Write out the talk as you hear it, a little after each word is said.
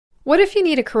What if you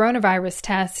need a coronavirus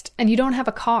test and you don't have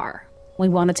a car? We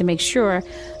wanted to make sure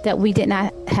that we did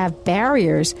not have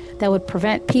barriers that would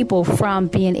prevent people from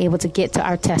being able to get to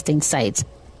our testing sites.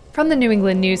 From the New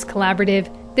England News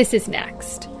Collaborative, this is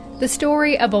Next, the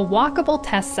story of a walkable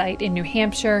test site in New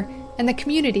Hampshire and the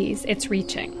communities it's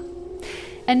reaching.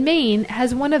 And Maine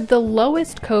has one of the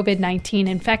lowest COVID-19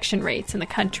 infection rates in the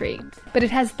country, but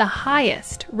it has the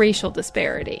highest racial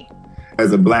disparity.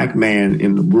 As a Black man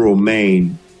in rural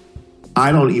Maine,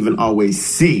 I don't even always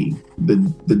see the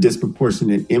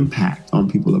disproportionate impact on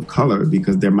people of color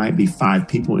because there might be 5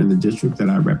 people in the district that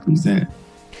I represent.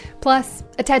 Plus,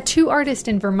 a tattoo artist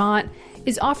in Vermont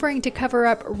is offering to cover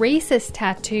up racist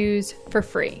tattoos for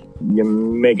free. You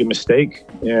make a mistake,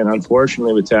 and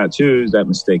unfortunately with tattoos, that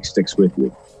mistake sticks with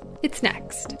you. It's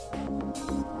next.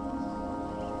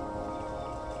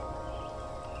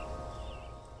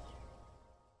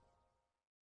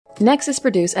 Next is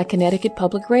produced at Connecticut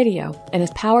Public Radio and is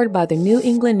powered by the New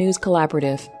England News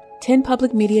Collaborative, 10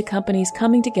 public media companies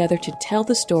coming together to tell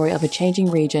the story of a changing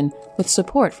region with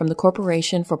support from the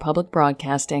Corporation for Public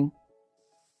Broadcasting.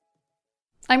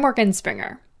 I'm Morgan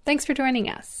Springer. Thanks for joining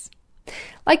us.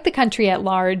 Like the country at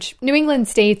large, New England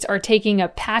states are taking a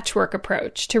patchwork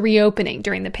approach to reopening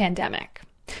during the pandemic.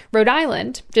 Rhode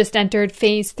Island just entered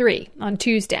Phase 3 on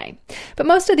Tuesday, but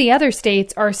most of the other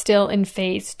states are still in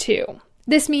Phase 2.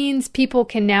 This means people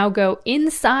can now go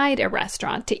inside a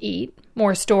restaurant to eat,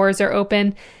 more stores are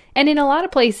open, and in a lot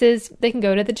of places, they can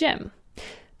go to the gym.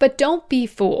 But don't be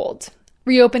fooled.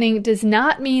 Reopening does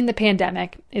not mean the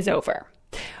pandemic is over.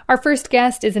 Our first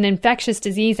guest is an infectious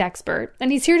disease expert,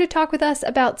 and he's here to talk with us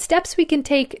about steps we can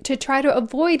take to try to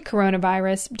avoid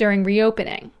coronavirus during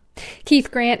reopening. Keith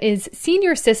Grant is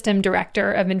Senior System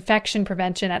Director of Infection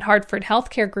Prevention at Hartford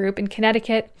Healthcare Group in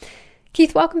Connecticut.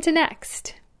 Keith, welcome to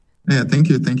Next. Yeah, thank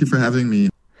you. Thank you for having me.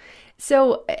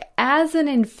 So, as an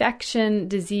infection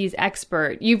disease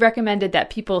expert, you've recommended that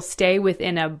people stay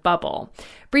within a bubble.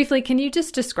 Briefly, can you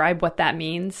just describe what that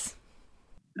means?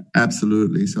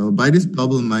 Absolutely. So by this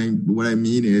bubble, what I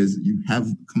mean is you have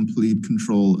complete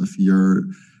control of your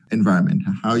environment,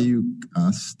 how you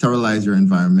sterilize your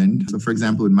environment. So for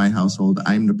example, in my household,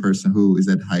 I'm the person who is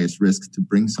at highest risk to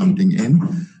bring something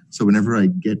in. So whenever I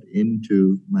get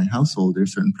into my household, there are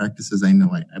certain practices I know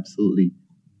I absolutely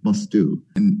must do.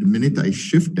 And the minute I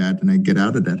shift that and I get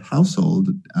out of that household,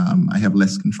 I have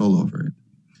less control over it.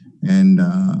 And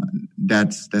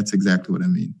that's exactly what I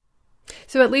mean.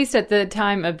 So at least at the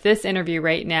time of this interview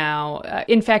right now,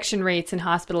 infection rates and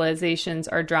hospitalizations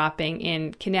are dropping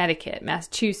in Connecticut,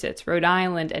 Massachusetts, Rhode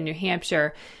Island, and New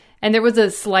Hampshire. And there was a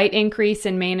slight increase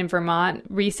in Maine and Vermont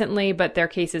recently, but their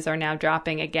cases are now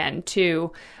dropping again,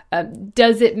 too.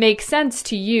 Does it make sense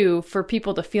to you for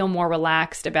people to feel more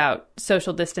relaxed about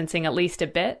social distancing at least a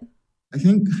bit? I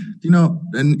think,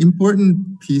 an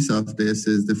important piece of this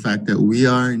is the fact that we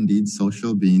are indeed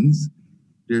social beings.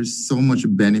 There's so much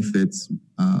benefits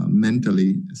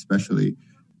mentally, especially.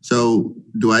 So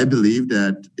do I believe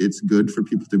that it's good for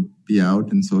people to be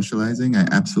out and socializing? I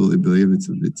absolutely believe it's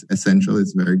essential.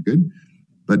 It's very good.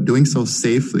 But doing so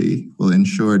safely will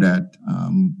ensure that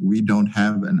we don't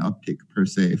have an uptick per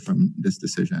se from this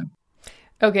decision.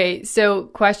 Okay, so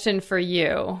question for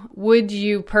you. Would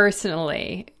you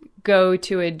personally go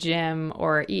to a gym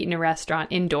or eat in a restaurant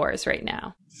indoors right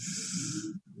now?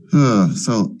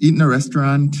 So eat in a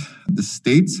restaurant, the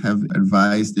states have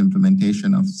advised the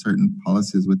implementation of certain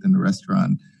policies within the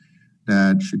restaurant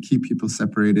that should keep people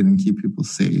separated and keep people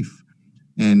safe.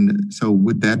 And so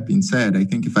with that being said, I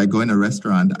think if I go in a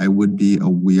restaurant, I would be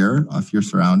aware of your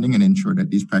surrounding and ensure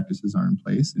that these practices are in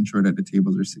place, ensure that the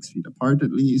tables are 6 feet apart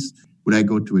at least. Would I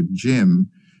go to a gym?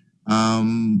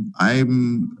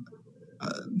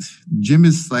 Gym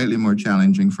is slightly more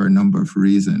challenging for a number of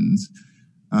reasons.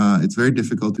 It's very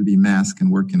difficult to be masked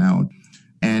and working out.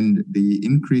 And the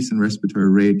increase in respiratory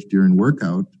rate during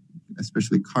workout,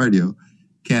 especially cardio,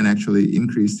 can actually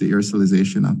increase the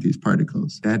aerosolization of these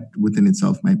particles. That within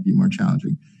itself might be more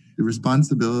challenging. The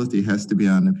responsibility has to be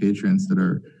on the patrons that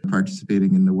are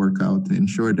participating in the workout to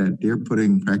ensure that they're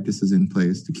putting practices in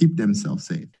place to keep themselves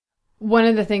safe. One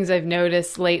of the things I've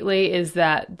noticed lately is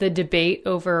that the debate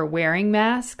over wearing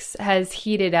masks has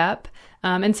heated up,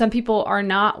 and some people are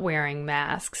not wearing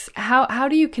masks. How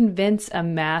do you convince a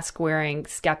mask-wearing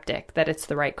skeptic that it's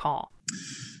the right call?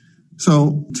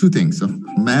 So 2 things. So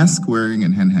mask wearing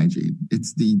and hand hygiene.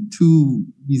 It's the 2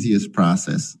 easiest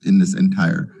process in this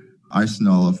entire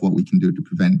arsenal of what we can do to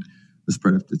prevent the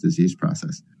spread of the disease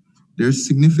process. There's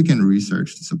significant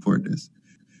research to support this.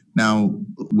 Now,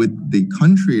 with the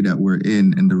country that we're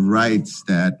in and the rights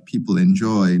that people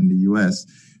enjoy in the U.S.,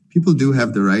 people do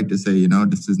have the right to say,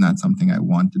 this is not something I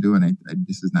want to do, and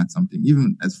this is not something,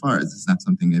 even as far as it's not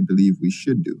something I believe we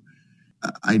should do.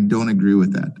 I don't agree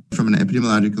with that. From an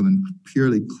epidemiological and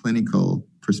purely clinical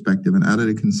perspective, and out of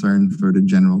the concern for the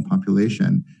general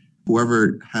population,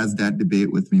 whoever has that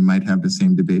debate with me might have the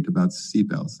same debate about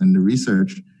seatbelts. And the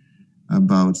research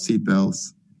about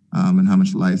seatbelts and how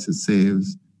much lives it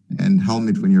saves, and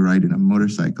helmet when you're riding a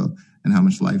motorcycle and how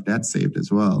much life that saved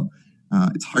as well.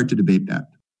 It's hard to debate that.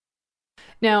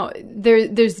 Now,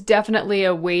 there's definitely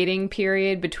a waiting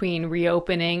period between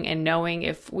reopening and knowing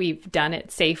if we've done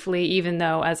it safely, even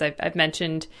though, as I've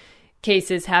mentioned,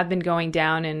 cases have been going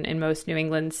down in most New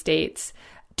England states.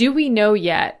 Do we know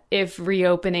yet if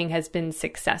reopening has been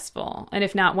successful? And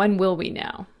if not, when will we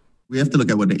know? We have to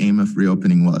look at what the aim of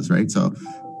reopening was, right? So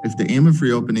if the aim of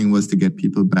reopening was to get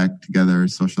people back together,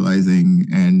 socializing,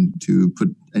 and to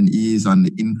put an ease on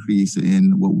the increase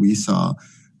in what we saw,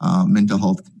 mental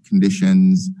health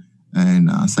conditions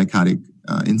and psychotic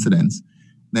incidents,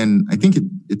 then I think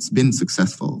it's been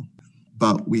successful.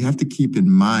 But we have to keep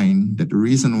in mind that the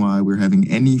reason why we're having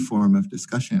any form of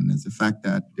discussion is the fact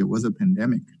that there was a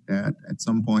pandemic, that at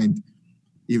some point,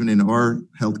 even in our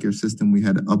healthcare system, we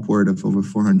had upward of over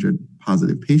 400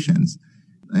 positive patients.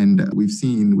 And we've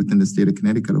seen within the state of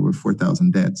Connecticut over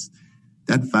 4,000 deaths.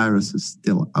 That virus is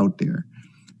still out there.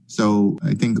 So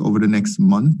I think over the next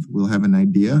month, we'll have an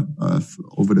idea of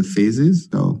over the phases.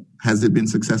 So has it been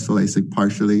successful? I say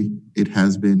partially it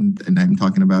has been, and I'm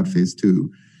talking about phase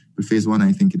 2. But phase 1,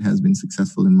 I think it has been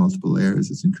successful in multiple areas.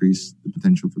 It's increased the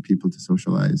potential for people to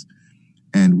socialize.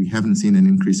 And we haven't seen an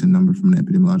increase in number from an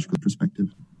epidemiological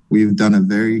perspective. We've done a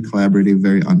very collaborative,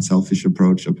 very unselfish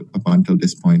approach up until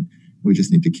this point. We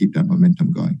just need to keep that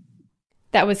momentum going.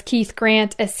 That was Keith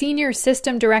Grant, a senior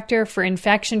system director for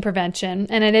infection prevention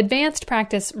and an advanced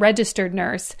practice registered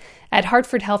nurse at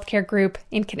Hartford Healthcare Group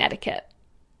in Connecticut.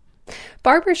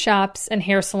 Barbershops and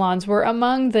hair salons were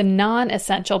among the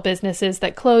non-essential businesses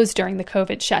that closed during the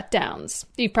COVID shutdowns.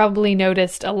 You've probably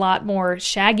noticed a lot more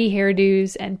shaggy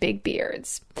hairdos and big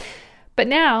beards. But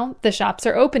now the shops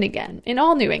are open again in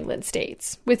all New England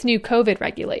states with new COVID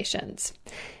regulations.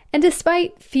 And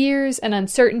despite fears and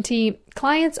uncertainty,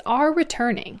 clients are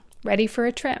returning, ready for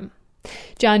a trim.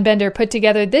 John Bender put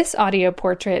together this audio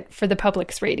portrait for the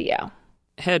Public's radio.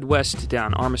 Head west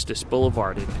down Armistice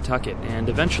Boulevard in Pawtucket, and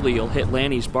eventually you'll hit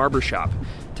Lanny's Barbershop.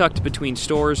 Tucked between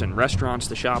stores and restaurants,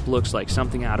 the shop looks like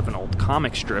something out of an old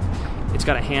comic strip. It's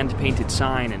got a hand-painted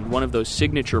sign and one of those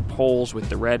signature poles with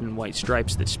the red and white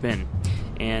stripes that spin.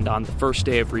 And on the first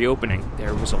day of reopening,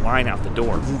 there was a line out the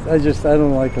door. I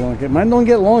don't like long hair. Mine don't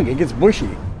get long, it gets bushy.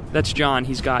 That's John.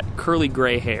 He's got curly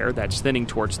gray hair that's thinning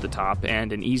towards the top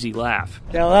and an easy laugh.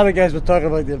 Yeah, a lot of guys were talking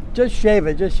about this. Just shave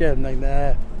it, just shave it. I'm like,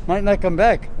 nah, might not come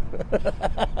back.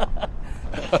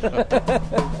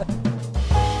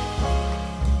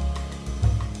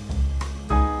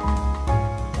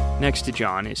 Next to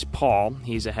John is Paul.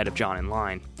 He's ahead of John in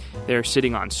line. They're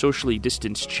sitting on socially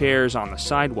distanced chairs on the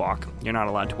sidewalk. You're not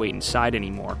allowed to wait inside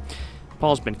anymore.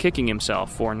 Paul's been kicking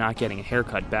himself for not getting a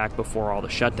haircut back before all the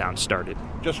shutdowns started.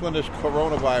 Just when this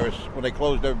coronavirus, when they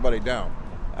closed everybody down,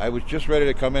 I was just ready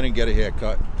to come in and get a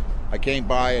haircut. I came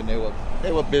by and they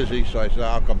were busy, so I said,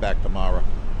 I'll come back tomorrow.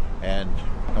 And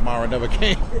tomorrow never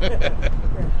came.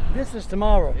 This is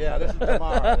tomorrow. Yeah, this is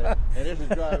tomorrow. And this is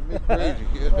driving me crazy.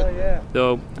 Oh, yeah.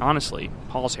 Though, honestly,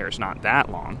 Paul's hair's not that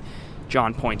long.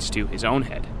 John points to his own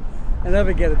head. I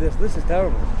never get it. This is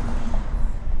terrible.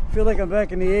 I feel like I'm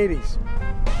back in the 80s.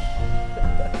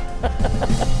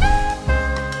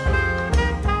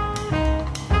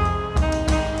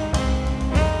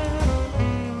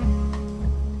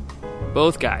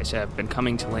 Both guys have been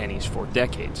coming to Lanny's for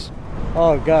decades.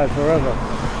 Oh, God, forever.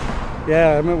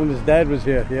 Yeah, I remember when his dad was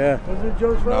here, yeah. Was it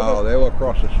Joe's father? No, they were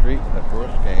across the street when they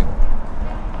first came.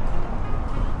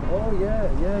 Oh, yeah,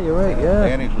 you're right, yeah.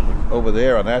 Lanny's was over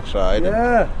there on that side.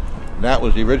 Yeah. And that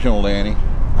was the original Lanny.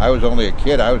 I was only a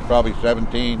kid. I was probably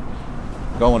 17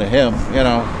 going to him,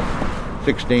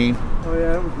 16. Oh,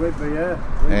 yeah, that was great, but yeah.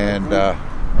 And,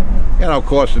 of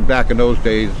course, back in those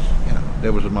days,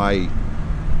 there was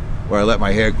where I let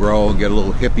my hair grow and get a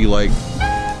little hippie-like.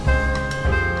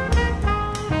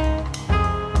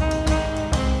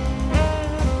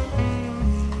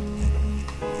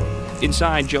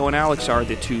 Inside, Joe and Alex are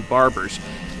the two barbers.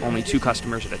 Only 2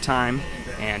 customers at a time,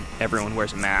 and everyone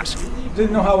wears a mask.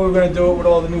 Didn't know how we were going to do it with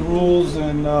all the new rules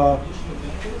and all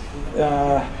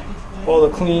the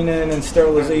cleaning and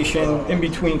sterilization in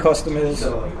between customers,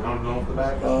 and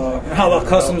how the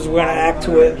customers were going to act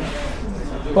to it.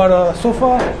 But so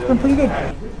far, it's been pretty good.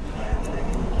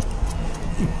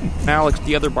 Alex,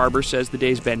 the other barber, says the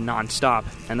day's been non-stop,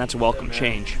 and that's a welcome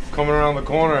change. Coming around the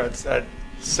corner at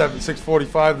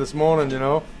 6:45 this morning,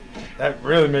 that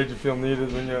really made you feel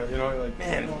needed when you're like,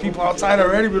 man, people outside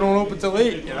already, we don't open till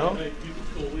 8,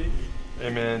 Hey,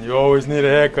 man, you always need a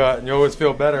haircut, and you always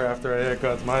feel better after a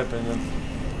haircut, in my opinion.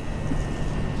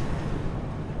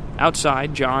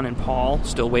 Outside, John and Paul,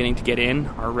 still waiting to get in,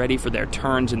 are ready for their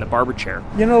turns in the barber chair.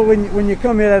 When you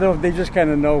come here, they just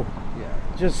kind of know.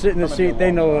 Yeah. Just sit in the seat,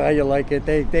 they know how you like it.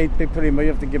 They pretty much, you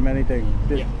have to give them anything.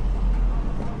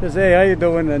 Just say, how you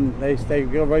doing? And they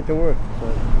go right to work.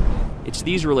 So. It's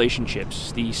these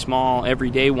relationships, the small,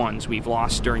 everyday ones we've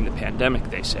lost during the pandemic,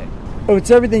 they say. Oh, it's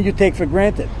everything you take for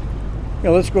granted.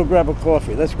 Let's go grab a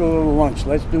coffee. Let's go to lunch.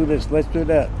 Let's do this. Let's do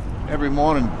that. Every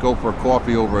morning, go for a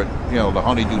coffee over at, the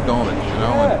Honeydew Donuts,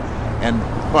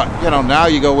 Yeah. But now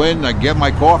you go in, I get my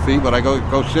coffee, but I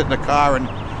go sit in the car and,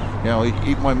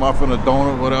 eat my muffin, a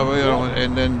donut, whatever,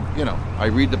 and then, I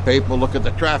read the paper, look at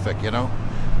the traffic, A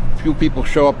few people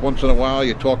show up once in a while,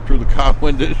 you talk through the car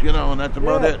windows, and that's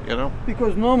about it,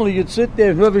 Because normally you'd sit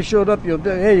there, whoever showed up, you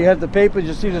have the paper,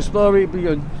 you see the story, but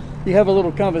you have a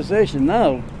little conversation.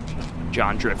 Now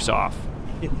John drifts off.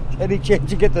 Any chance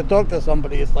you get to talk to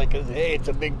somebody, it's like, hey, it's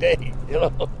a big day,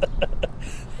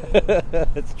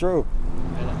 It's true.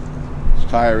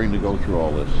 It's tiring to go through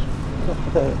all this.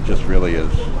 It just really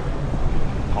is.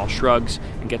 Paul shrugs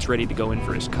and gets ready to go in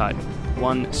for his cut.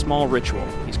 One small ritual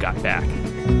he's got back.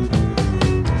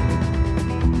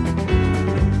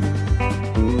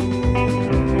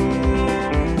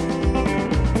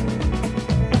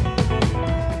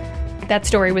 That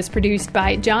story was produced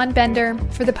by John Bender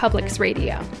for the Public's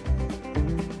Radio.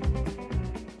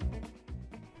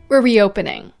 We're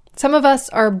reopening. Some of us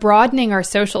are broadening our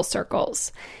social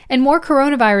circles, and more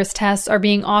coronavirus tests are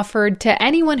being offered to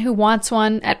anyone who wants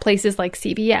one at places like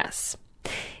CVS.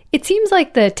 It seems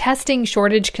like the testing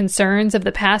shortage concerns of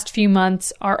the past few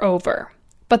months are over,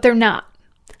 but they're not.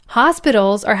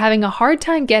 Hospitals are having a hard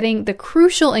time getting the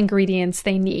crucial ingredients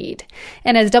they need.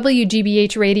 And as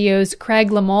WGBH Radio's Craig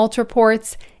Lamalt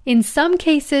reports, in some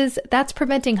cases, that's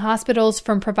preventing hospitals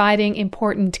from providing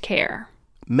important care.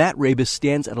 Matt Rabus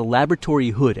stands at a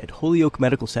laboratory hood at Holyoke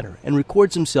Medical Center and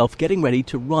records himself getting ready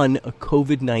to run a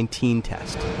COVID-19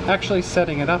 test. Actually,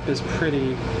 setting it up is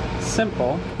pretty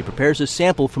simple. He prepares a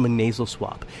sample from a nasal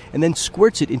swab and then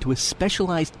squirts it into a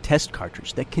specialized test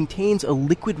cartridge that contains a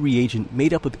liquid reagent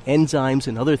made up of enzymes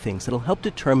and other things that'll help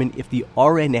determine if the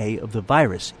RNA of the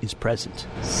virus is present.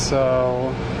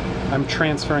 So I'm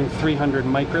transferring 300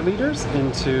 microliters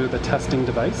into the testing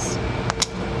device.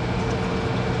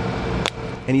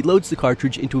 And he loads the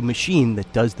cartridge into a machine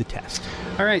that does the test.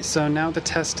 All right, so now the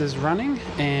test is running,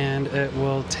 and it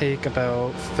will take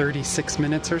about 36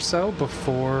 minutes or so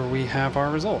before we have our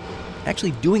result.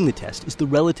 Actually doing the test is the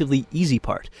relatively easy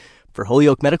part. For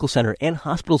Holyoke Medical Center and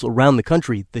hospitals around the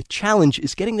country, the challenge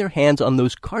is getting their hands on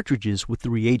those cartridges with the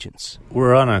reagents.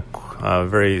 We're on a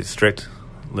very strict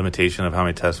limitation of how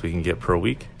many tests we can get per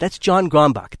week. That's John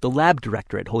Grombach, the lab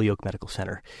director at Holyoke Medical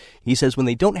Center. He says when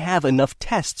they don't have enough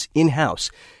tests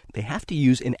in-house, they have to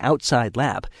use an outside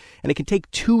lab, and it can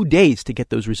take 2 days to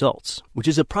get those results, which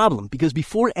is a problem because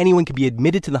before anyone can be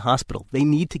admitted to the hospital, they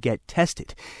need to get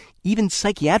tested. Even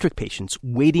psychiatric patients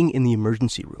waiting in the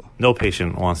emergency room. No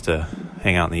patient wants to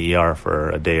hang out in the ER for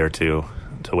a day or two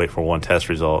to wait for one test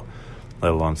result,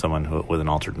 let alone someone with an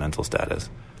altered mental status.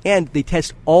 And they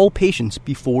test all patients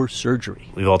before surgery.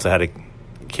 We've also had to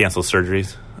cancel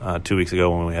surgeries 2 weeks ago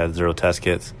when we had 0 test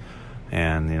kits.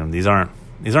 And these aren't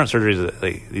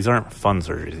surgeries. These aren't fun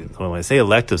surgeries. When I say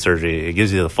elective surgery, it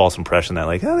gives you the false impression that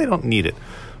they don't need it.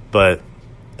 But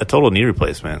a total knee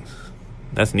replacement,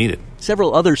 that's needed.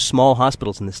 Several other small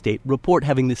hospitals in the state report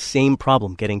having the same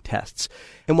problem getting tests.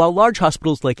 And while large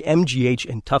hospitals like MGH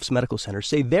and Tufts Medical Center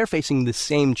say they're facing the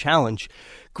same challenge,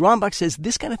 Grombach says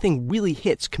this kind of thing really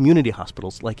hits community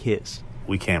hospitals like his.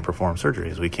 We can't perform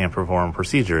surgeries. We can't perform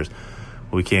procedures.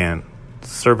 We can't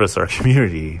service our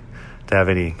community to have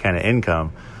any kind of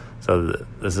income. So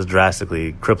this is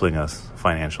drastically crippling us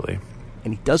financially.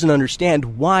 And he doesn't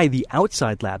understand why the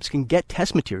outside labs can get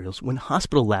test materials when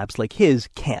hospital labs like his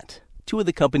can't. Two of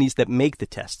the companies that make the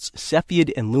tests,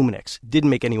 Cepheid and Luminex, didn't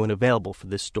make anyone available for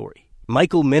this story.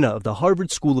 Michael Minna of the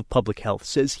Harvard School of Public Health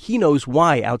says he knows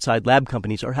why outside lab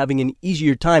companies are having an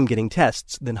easier time getting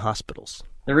tests than hospitals.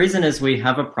 The reason is we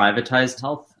have a privatized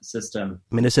health system.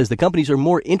 Minna says the companies are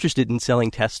more interested in selling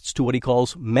tests to what he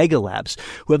calls mega labs,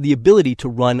 who have the ability to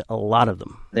run a lot of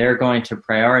them. They're going to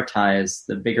prioritize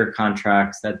the bigger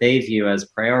contracts that they view as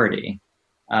priority.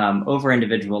 over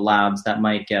individual labs that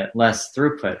might get less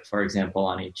throughput, for example,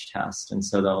 on each test. And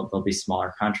so there'll be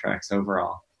smaller contracts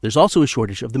overall. There's also a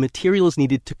shortage of the materials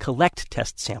needed to collect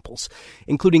test samples,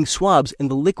 including swabs and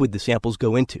the liquid the samples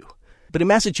go into. But in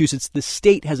Massachusetts, the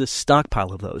state has a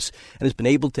stockpile of those and has been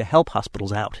able to help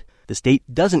hospitals out. The state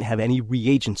doesn't have any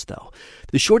reagents, though.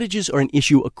 The shortages are an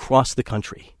issue across the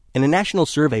country. In a national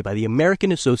survey by the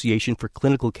American Association for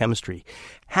Clinical Chemistry,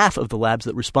 half of the labs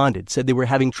that responded said they were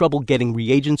having trouble getting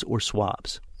reagents or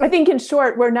swabs. I think, in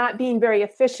short, we're not being very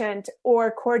efficient or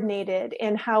coordinated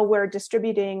in how we're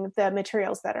distributing the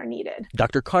materials that are needed.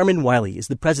 Dr. Carmen Wiley is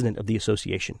the president of the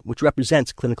association, which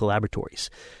represents clinical laboratories.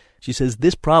 She says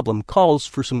this problem calls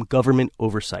for some government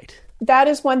oversight. That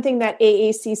is one thing that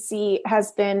AACC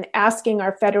has been asking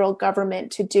our federal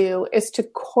government to do, is to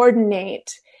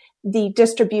coordinate the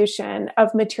distribution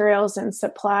of materials and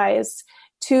supplies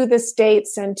to the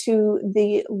states and to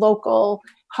the local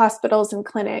hospitals and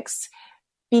clinics,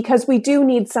 because we do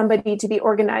need somebody to be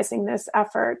organizing this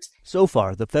effort. So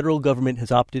far, the federal government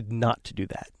has opted not to do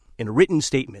that. In a written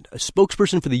statement, a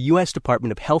spokesperson for the U.S.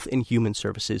 Department of Health and Human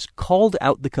Services called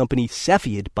out the company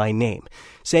Cepheid by name,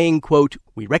 saying, quote,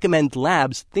 "We recommend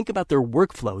labs think about their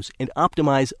workflows and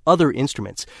optimize other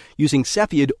instruments, using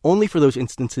Cepheid only for those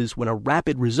instances when a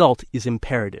rapid result is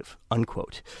imperative,"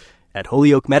 unquote. At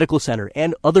Holyoke Medical Center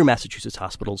and other Massachusetts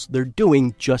hospitals, they're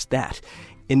doing just that,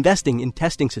 investing in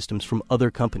testing systems from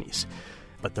other companies.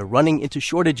 But they're running into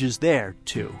shortages there,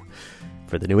 too.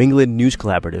 For the New England News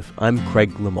Collaborative, I'm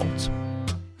Craig Lamoltz.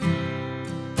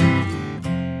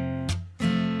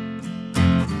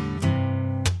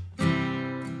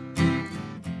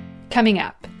 Coming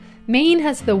up, Maine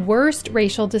has the worst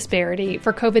racial disparity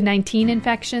for COVID-19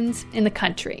 infections in the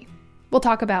country. We'll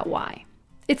talk about why.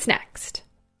 It's next.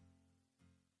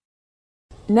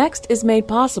 Next is made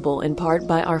possible in part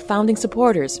by our founding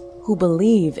supporters who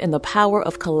believe in the power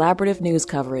of collaborative news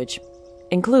coverage,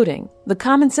 including the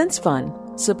Common Sense Fund,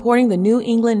 supporting the New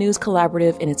England News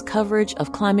Collaborative in its coverage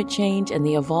of climate change and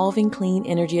the evolving clean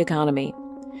energy economy.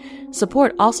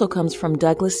 Support also comes from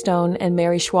Douglas Stone and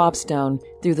Mary Schwab Stone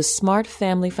through the Smart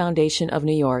Family Foundation of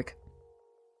New York.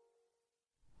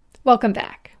 Welcome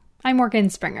back. I'm Morgan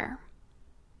Springer.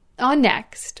 On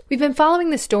Next, we've been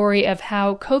following the story of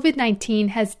how COVID-19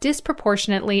 has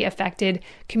disproportionately affected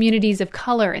communities of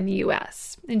color in the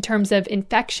U.S. in terms of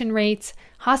infection rates,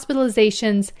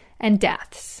 hospitalizations, and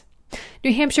deaths.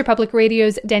 New Hampshire Public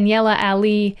Radio's Daniela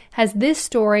Ali has this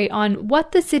story on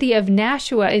what the city of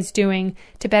Nashua is doing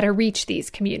to better reach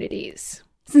these communities.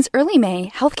 Since early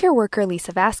May, healthcare worker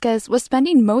Lisa Vasquez was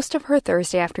spending most of her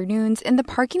Thursday afternoons in the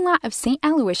parking lot of St.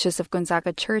 Aloysius of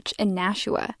Gonzaga Church in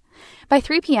Nashua. By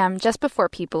 3 p.m., just before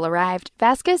people arrived,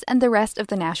 Vasquez and the rest of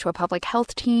the Nashua Public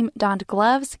Health team donned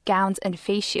gloves, gowns, and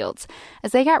face shields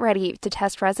as they got ready to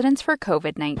test residents for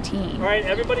COVID-19. All right,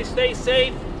 everybody stay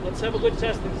safe. Let's have a good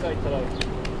testing site today.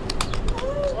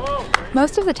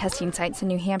 Most of the testing sites in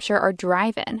New Hampshire are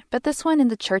drive-in, but this one in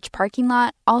the church parking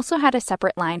lot also had a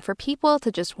separate line for people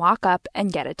to just walk up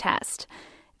and get a test.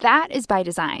 That is by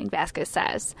design, Vasquez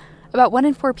says. About 1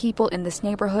 in 4 people in this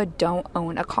neighborhood don't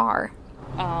own a car.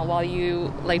 While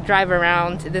you drive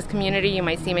around this community, you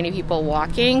might see many people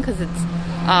walking because it's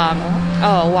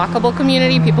a walkable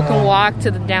community. People can walk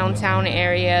to the downtown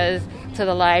areas, to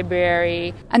the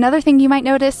library. Another thing you might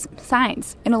notice,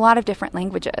 signs in a lot of different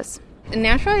languages.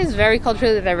 Nashua is very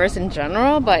culturally diverse in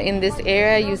general, but in this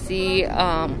area you see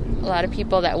a lot of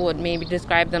people that would maybe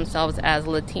describe themselves as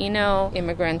Latino,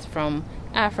 immigrants from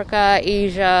Africa,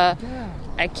 Asia.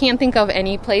 I can't think of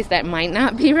any place that might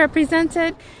not be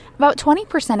represented. About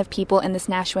 20% of people in this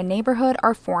Nashua neighborhood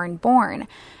are foreign-born.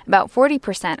 About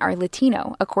 40% are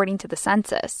Latino, according to the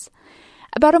census.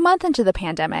 About a month into the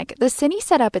pandemic, the city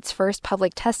set up its first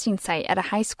public testing site at a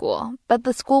high school, but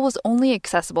the school was only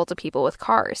accessible to people with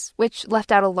cars, which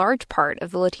left out a large part of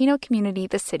the Latino community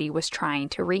the city was trying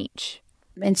to reach.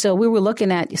 And so we were looking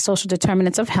at social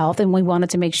determinants of health, and we wanted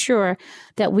to make sure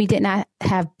that we did not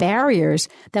have barriers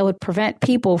that would prevent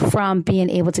people from being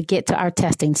able to get to our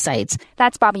testing sites.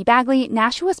 That's Bobby Bagley,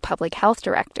 Nashua's public health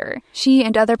director. She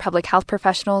and other public health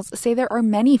professionals say there are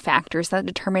many factors that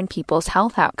determine people's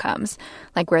health outcomes,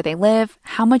 like where they live,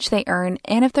 how much they earn,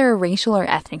 and if they're a racial or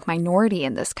ethnic minority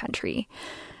in this country.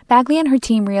 Bagley and her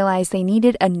team realized they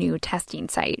needed a new testing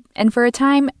site, and for a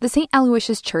time, the St.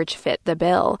 Aloysius Church fit the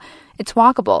bill. It's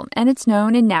walkable, and it's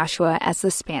known in Nashua as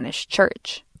the Spanish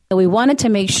Church. We wanted to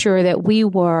make sure that we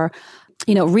were,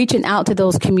 reaching out to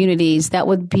those communities that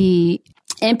would be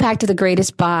impacted the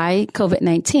greatest by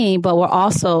COVID-19, but were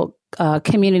also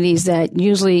communities that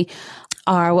usually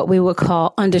are what we would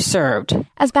call underserved.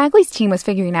 As Bagley's team was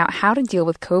figuring out how to deal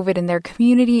with COVID in their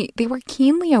community, they were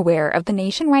keenly aware of the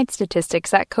nationwide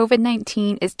statistics that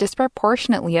COVID-19 is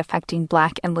disproportionately affecting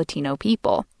Black and Latino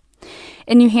people.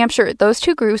 In New Hampshire, those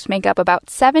two groups make up about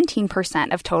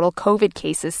 17% of total COVID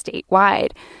cases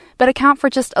statewide, but account for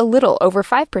just a little over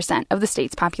 5% of the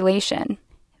state's population.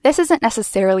 This isn't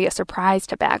necessarily a surprise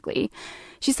to Bagley.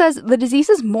 She says the disease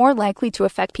is more likely to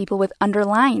affect people with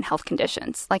underlying health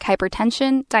conditions like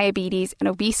hypertension, diabetes, and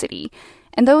obesity,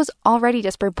 and those already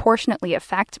disproportionately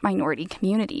affect minority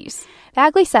communities.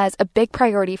 Bagley says a big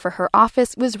priority for her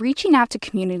office was reaching out to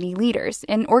community leaders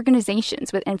and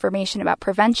organizations with information about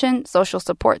prevention, social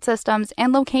support systems,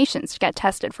 and locations to get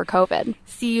tested for COVID.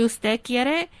 Si usted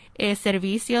quiere,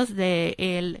 servicios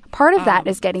de Part of that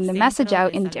is getting the message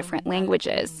out in different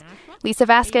languages. Lisa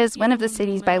Vasquez, one of the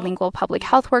city's bilingual public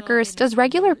health workers, does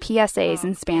regular PSAs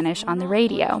in Spanish on the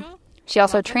radio. She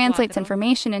also translates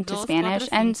information into Spanish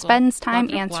and spends time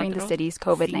answering the city's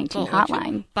COVID-19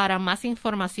 hotline. Para más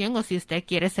información o si usted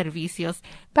quiere servicios.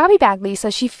 Bobby Bagley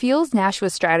says she feels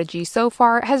Nashua's strategy so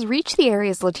far has reached the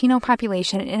area's Latino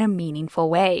population in a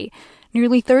meaningful way.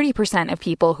 Nearly 30% of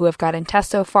people who have gotten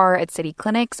tests so far at city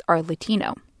clinics are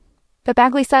Latino. But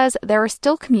Bagley says there are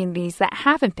still communities that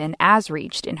haven't been as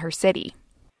reached in her city.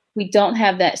 We don't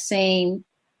have that same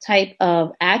type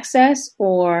of access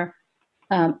or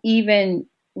even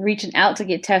reaching out to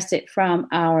get tested from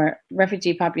our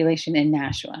refugee population in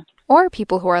Nashua. Or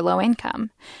people who are low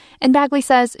income. And Bagley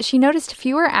says she noticed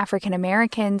fewer African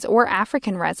Americans or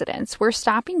African residents were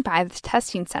stopping by the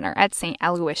testing center at St.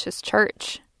 Aloysius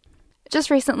Church. Just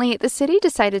recently, the city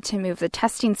decided to move the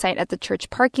testing site at the church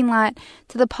parking lot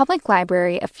to the public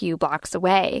library a few blocks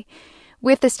away.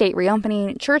 With the state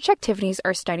reopening, church activities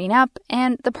are starting up,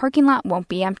 and the parking lot won't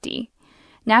be empty.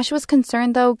 Nashua's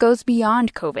concern, though, goes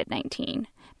beyond COVID-19.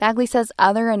 Bagley says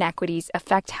other inequities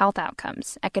affect health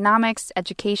outcomes, economics,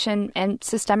 education, and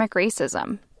systemic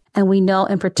racism. And we know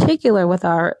in particular with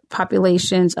our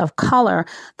populations of color,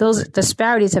 those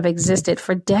disparities have existed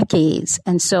for decades.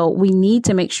 And so we need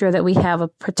to make sure that we have a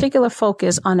particular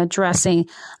focus on addressing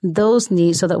those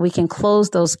needs so that we can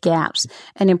close those gaps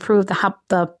and improve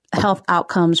the health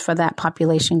outcomes for that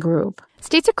population group.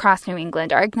 States across New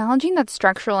England are acknowledging that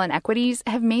structural inequities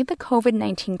have made the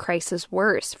COVID-19 crisis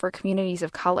worse for communities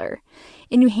of color.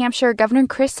 In New Hampshire, Governor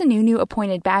Chris Sununu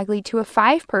appointed Bagley to a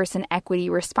 5-person equity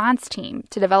response team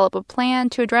to develop a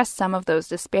plan to address some of those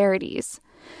disparities.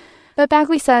 But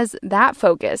Bagley says that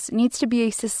focus needs to be a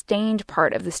sustained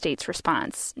part of the state's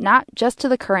response, not just to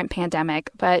the current pandemic,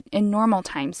 but in normal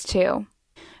times too.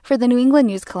 For the New England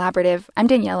News Collaborative, I'm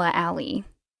Daniela Alley.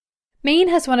 Maine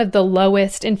has one of the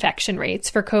lowest infection rates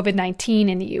for COVID-19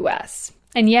 in the U.S.,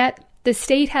 and yet the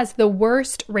state has the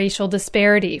worst racial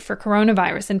disparity for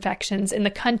coronavirus infections in the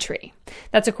country.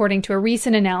 That's according to a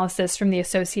recent analysis from the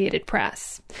Associated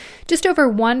Press. Just over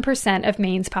 1% of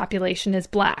Maine's population is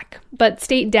Black, but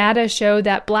state data show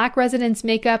that Black residents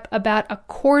make up about a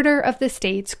quarter of the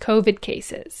state's COVID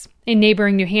cases. In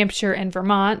neighboring New Hampshire and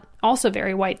Vermont, also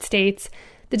very white states,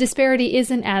 the disparity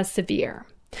isn't as severe.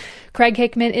 Craig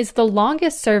Hickman is the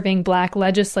longest-serving Black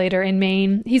legislator in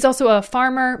Maine. He's also a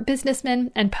farmer, businessman,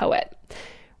 and poet.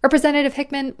 Representative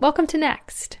Hickman, welcome to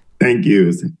Next. Thank you.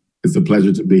 It's a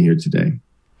pleasure to be here today.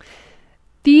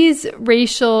 These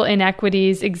racial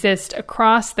inequities exist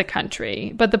across the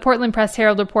country, but the Portland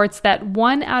Press-Herald reports that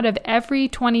 1 out of every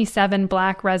 27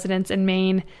 Black residents in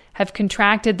Maine have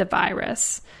contracted the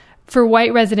virus. For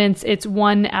white residents, it's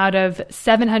 1 out of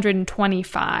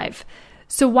 725.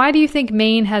 So why do you think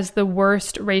Maine has the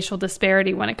worst racial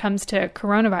disparity when it comes to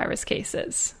coronavirus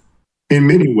cases? In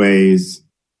many ways,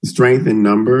 strength in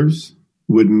numbers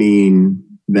would mean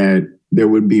that there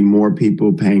would be more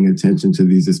people paying attention to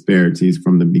these disparities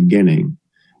from the beginning.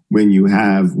 When you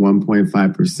have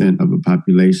 1.5% of a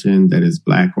population that is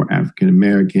Black or African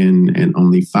American and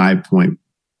only 5.6%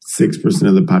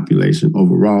 of the population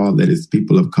overall that is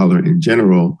people of color in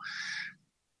general,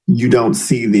 you don't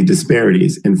see the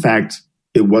disparities. In fact,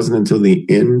 it wasn't until the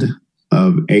end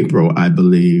of April, I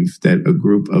believe, that a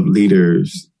group of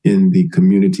leaders in the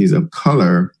communities of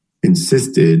color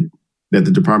insisted that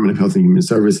the Department of Health and Human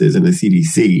Services and the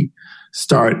CDC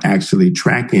start actually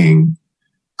tracking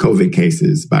COVID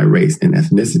cases by race and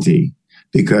ethnicity,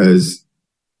 because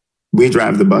we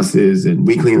drive the buses and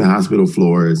we clean the hospital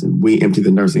floors and we empty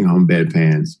the nursing home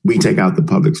bedpans. We take out the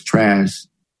public's trash.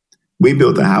 We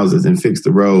build the houses and fix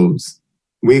the roads.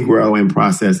 We grow and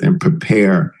process and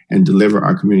prepare and deliver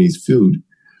our community's food.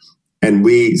 And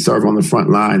we serve on the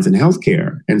front lines in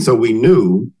healthcare. And so we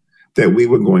knew that we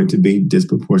were going to be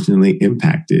disproportionately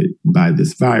impacted by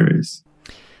this virus.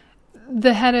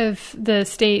 The head of the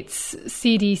state's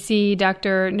CDC,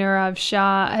 Dr. Nirav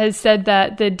Shah, has said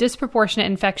that the disproportionate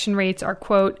infection rates are,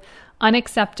 quote,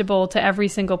 unacceptable to every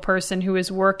single person who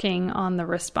is working on the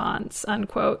response,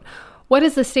 unquote. What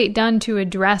has the state done to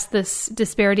address this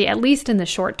disparity, at least in the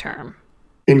short term?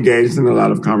 Engaged in a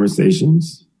lot of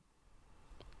conversations.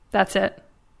 That's it.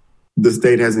 The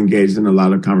state has engaged in a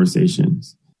lot of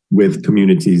conversations with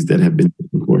communities that have been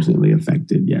disproportionately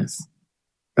affected, yes.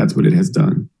 That's what it has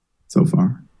done so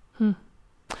far.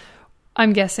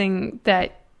 I'm guessing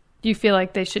that you feel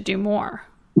like they should do more.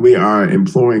 We are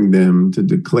imploring them to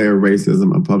declare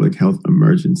racism a public health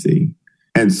emergency.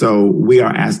 And so we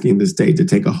are asking the state to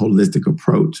take a holistic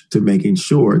approach to making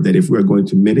sure that if we're going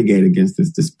to mitigate against this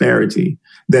disparity,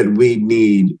 that we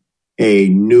need a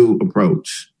new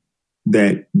approach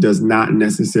that does not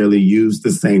necessarily use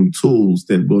the same tools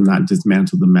that will not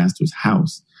dismantle the master's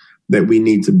house, that we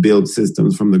need to build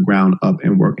systems from the ground up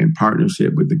and work in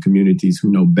partnership with the communities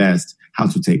who know best how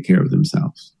to take care of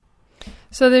themselves.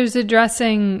 So there's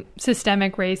addressing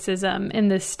systemic racism in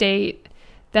the state.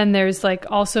 Then there's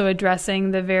also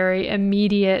addressing the very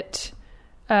immediate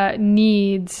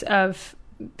needs of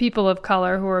people of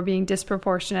color who are being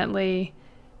disproportionately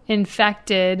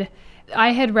infected.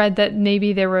 I had read that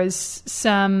maybe there was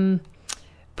some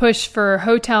push for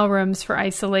hotel rooms for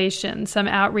isolation, some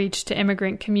outreach to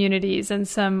immigrant communities, and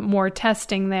some more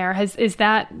testing there. Is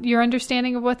that your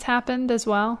understanding of what's happened as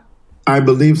well? I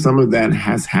believe some of that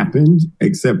has happened,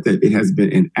 except that it has been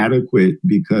inadequate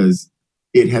because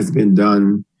it has been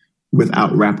done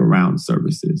without wraparound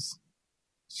services.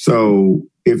 So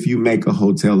if you make a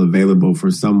hotel available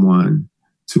for someone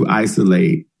to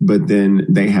isolate, but then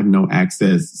they have no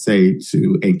access, say,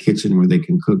 to a kitchen where they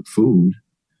can cook food,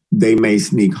 they may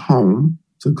sneak home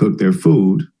to cook their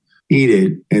food, eat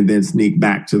it, and then sneak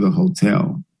back to the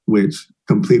hotel, which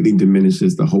completely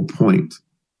diminishes the whole point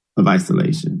of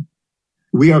isolation.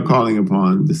 We are calling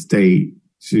upon the state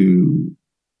to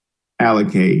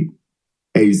allocate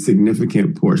a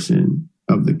significant portion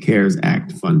of the CARES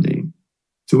Act funding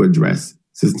to address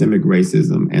systemic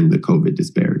racism and the COVID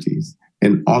disparities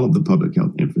and all of the public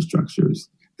health infrastructures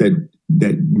that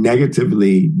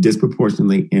negatively,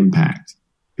 disproportionately impact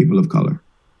people of color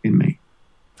in Maine.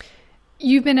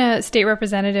 You've been a state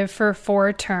representative for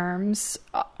 4 terms.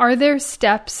 Are there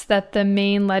steps that the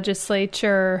Maine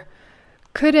legislature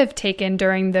could have taken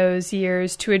during those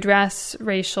years to address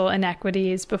racial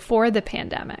inequities before the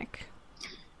pandemic?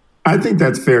 I think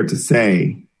that's fair to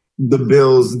say. The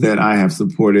bills that I have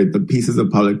supported, the pieces of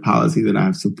public policy that I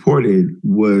have supported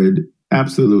would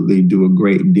absolutely do a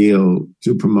great deal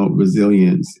to promote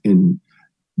resilience in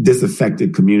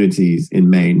disaffected communities in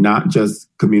Maine, not just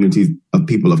communities of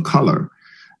people of color,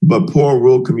 but poor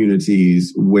rural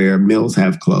communities where mills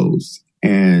have closed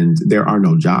and there are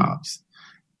no jobs.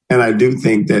 And I do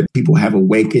think that people have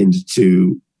awakened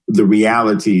to the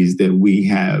realities that we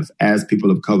have as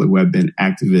people of color who have been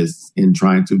activists in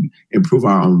trying to improve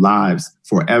our own lives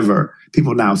forever.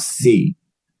 People now see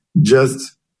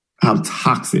just how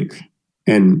toxic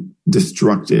and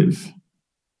destructive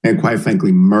and, quite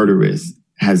frankly, murderous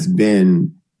has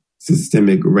been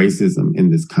systemic racism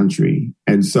in this country.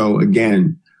 And so,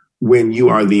 again, when you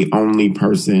are the only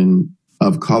person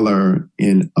of color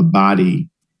in a body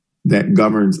that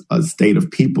governs a state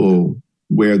of people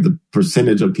where the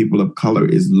percentage of people of color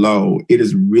is low, it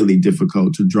is really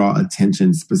difficult to draw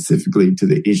attention specifically to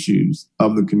the issues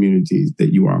of the communities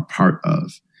that you are a part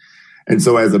of. And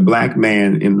so as a Black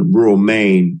man in rural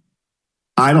Maine,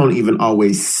 I don't even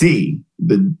always see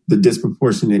the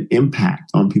disproportionate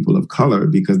impact on people of color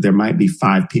because there might be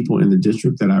 5 people in the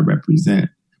district that I represent.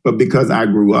 But because I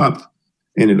grew up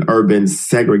in an urban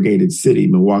segregated city,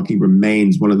 Milwaukee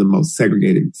remains one of the most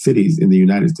segregated cities in the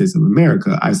United States of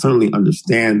America, I certainly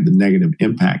understand the negative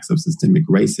impacts of systemic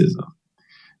racism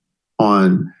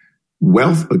on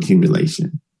wealth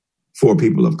accumulation for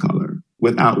people of color.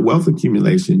 Without wealth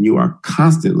accumulation, you are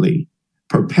constantly,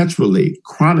 perpetually,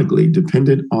 chronically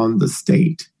dependent on the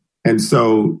state. And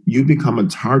so you become a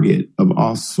target of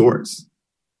all sorts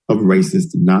of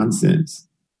racist nonsense.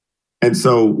 And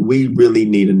so we really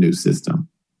need a new system.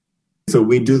 So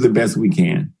we do the best we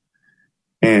can.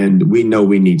 And we know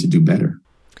we need to do better.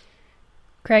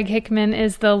 Craig Hickman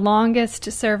is the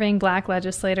longest serving Black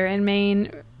legislator in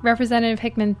Maine. Representative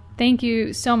Hickman, thank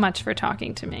you so much for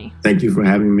talking to me. Thank you for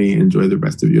having me. Enjoy the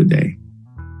rest of your day.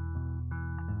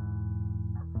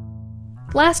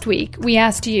 Last week, we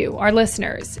asked you, our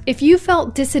listeners, if you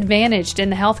felt disadvantaged in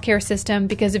the healthcare system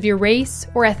because of your race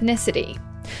or ethnicity.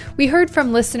 We heard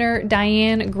from listener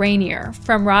Diane Granier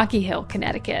from Rocky Hill,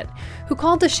 Connecticut, who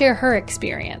called to share her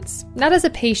experience, not as a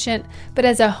patient, but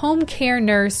as a home care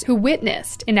nurse who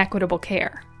witnessed inequitable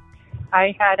care.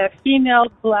 I had a female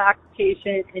Black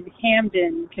patient in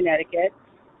Hamden, Connecticut,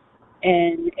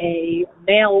 and a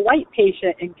male white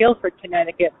patient in Guilford,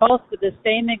 Connecticut, both with the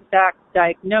same exact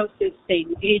diagnosis,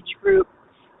 same age group,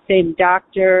 same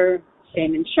doctor,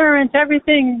 same insurance.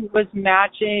 Everything was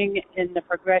matching, and the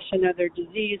progression of their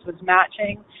disease was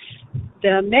matching.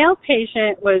 The male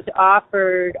patient was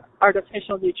offered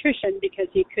artificial nutrition because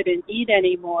he couldn't eat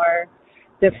anymore.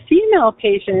 The female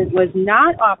patient was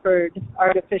not offered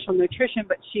artificial nutrition,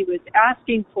 but she was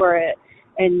asking for it.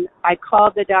 And I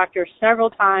called the doctor several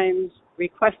times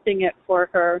requesting it for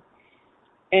her,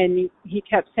 and he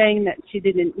kept saying that she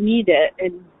didn't need it.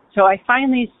 And so I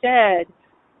finally said,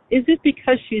 is it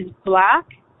because she's Black?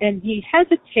 And he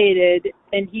hesitated,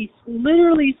 and he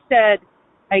literally said,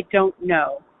 I don't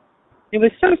know. It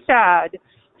was so sad.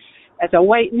 As a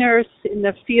white nurse in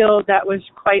the field, that was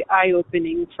quite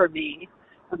eye-opening for me.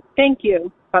 Thank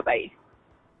you. Bye-bye.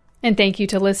 And thank you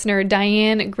to listener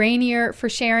Diane Granier for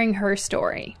sharing her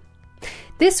story.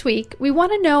 This week, we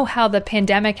want to know how the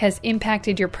pandemic has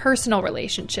impacted your personal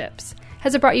relationships.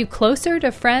 Has it brought you closer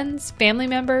to friends, family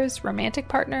members, romantic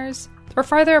partners, or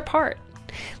farther apart?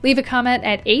 Leave a comment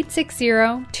at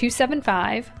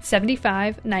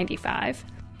 860-275-7595.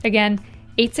 Again,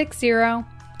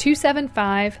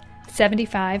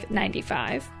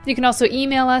 860-275-7595. You can also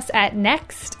email us at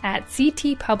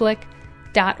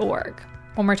next@ctpublic.org.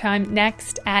 One more time,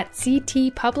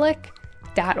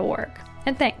 next@ctpublic.org.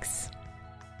 And thanks.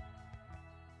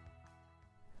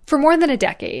 For more than a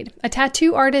decade, a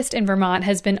tattoo artist in Vermont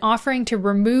has been offering to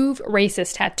remove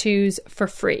racist tattoos for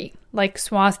free, like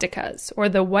swastikas or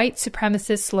the white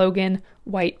supremacist slogan,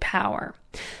 White Power.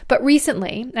 But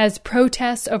recently, as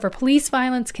protests over police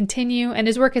violence continue and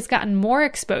his work has gotten more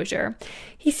exposure,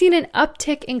 he's seen an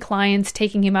uptick in clients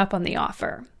taking him up on the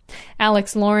offer.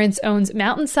 Alex Lawrence owns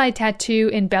Mountainside Tattoo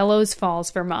in Bellows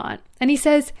Falls, Vermont, and he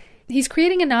says he's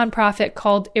creating a nonprofit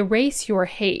called Erase Your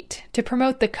Hate to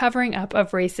promote the covering up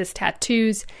of racist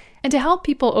tattoos and to help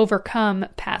people overcome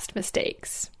past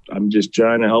mistakes. I'm just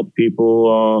trying to help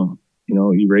people,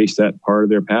 erase that part of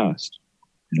their past.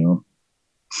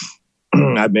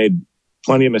 I've made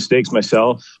plenty of mistakes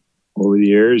myself over the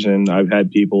years, and I've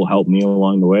had people help me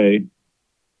along the way,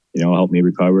 help me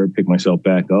recover, pick myself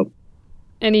back up.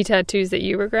 Any tattoos that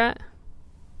you regret?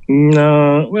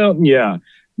 No, well, yeah.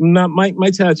 My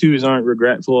tattoos aren't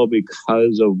regretful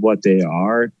because of what they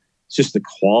are. It's just the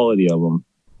quality of them.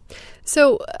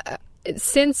 So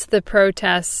since the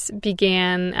protests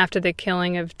began after the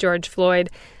killing of George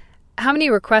Floyd, how many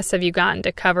requests have you gotten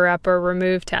to cover up or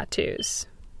remove tattoos?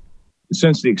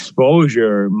 Since the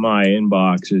exposure, my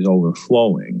inbox is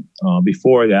overflowing.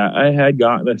 Before that, I had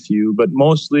gotten a few, but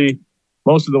most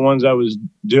of the ones I was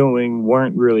doing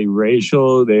weren't really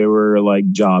racial. They were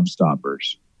like job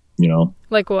stoppers,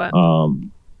 Like what?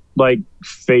 Like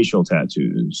facial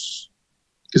tattoos.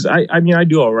 Because I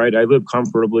do all right. I live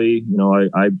comfortably.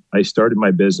 I started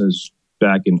my business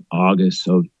back in August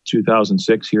of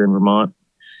 2006 here in Vermont.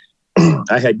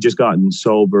 I had just gotten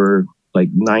sober like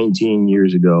 19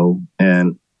 years ago,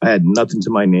 and I had nothing to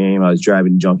my name. I was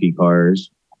driving junky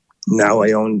cars. Now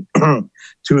I own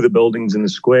two of the buildings in the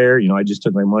square. I just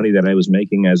took my money that I was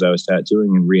making as I was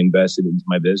tattooing and reinvested into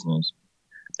my business.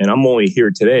 And I'm only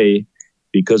here today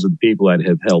because of the people that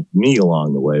have helped me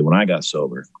along the way when I got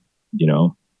sober.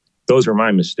 Those were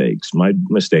my mistakes. My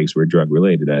mistakes were drug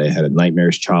related. I had a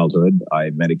nightmarish childhood. I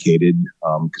medicated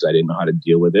because I didn't know how to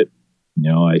deal with it.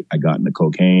 I got into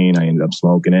cocaine. I ended up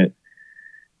smoking it.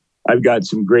 I've got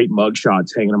some great mug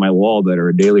shots hanging on my wall that are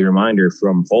a daily reminder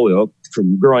from Holyoke,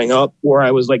 from growing up, where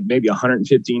I was like maybe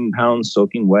 115 pounds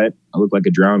soaking wet. I looked like a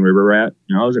drowned river rat.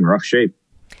 I was in rough shape,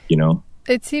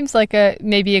 It seems like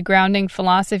maybe a grounding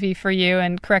philosophy for you,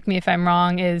 and correct me if I'm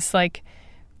wrong, is like,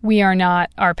 we are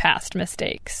not our past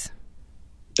mistakes.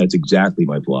 That's exactly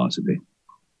my philosophy.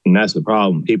 And that's the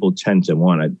problem. People tend to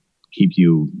want to keep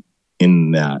you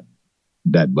in that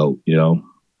boat,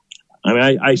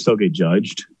 I still get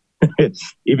judged.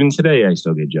 Even today, I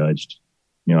still get judged.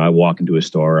 I walk into a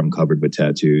store, I'm covered with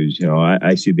tattoos.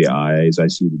 I see the eyes, I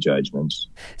see the judgments.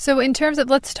 So in terms of,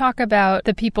 let's talk about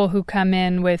the people who come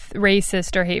in with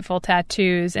racist or hateful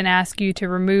tattoos and ask you to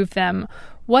remove them.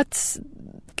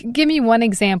 Give me one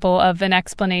example of an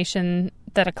explanation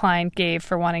that a client gave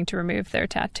for wanting to remove their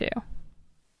tattoo.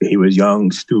 He was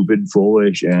young, stupid,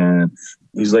 foolish, and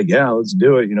he's like, yeah, let's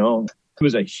do it, It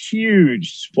was a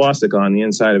huge swastika on the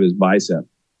inside of his bicep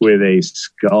with a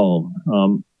skull.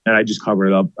 and I just covered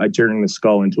it up. I turned the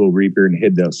skull into a Reaper and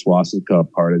hid the swastika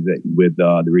part of it with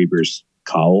the Reaper's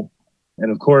cowl.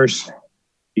 And of course,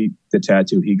 the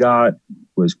tattoo he got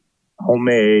was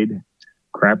homemade,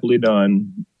 crappily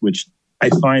done, which I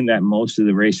find that most of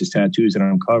the racist tattoos that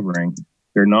I'm covering,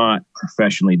 they're not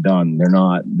professionally done. They're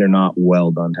not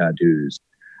well done tattoos.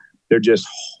 They're just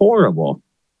horrible.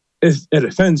 It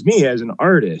offends me as an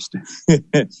artist.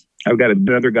 I've got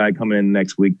another guy coming in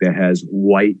next week that has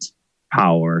white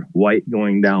power, white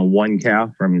going down one calf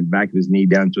from the back of his knee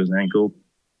down to his ankle,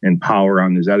 and power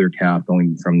on his other calf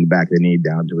going from the back of the knee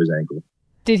down to his ankle.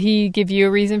 Did he give you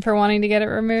a reason for wanting to get it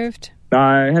removed?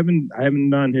 I haven't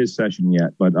done his session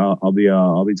yet, but I'll be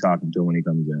talking to him when he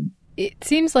comes in. It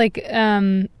seems like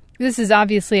this is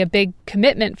obviously a big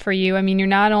commitment for you. I mean, you're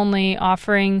not only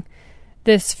offering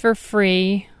this for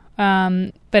free,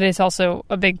 but it's also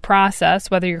a big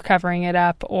process, whether you're covering it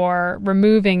up or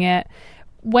removing it.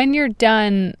 When you're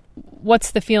done,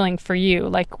 what's the feeling for you?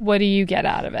 Like, what do you get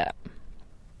out of it?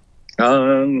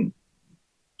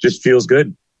 Just feels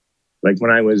good. Like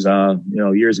when I was,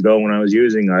 years ago when I was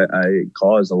using, I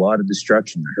caused a lot of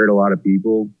destruction. I hurt a lot of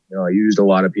people. I used a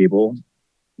lot of people,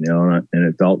 and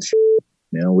it felt,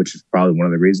 which is probably one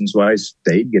of the reasons why I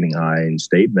stayed getting high and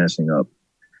stayed messing up.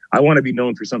 I want to be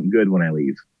known for something good when I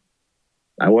leave.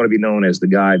 I want to be known as the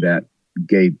guy that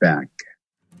gave back.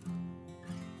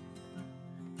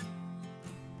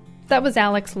 That was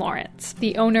Alex Lawrence,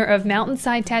 the owner of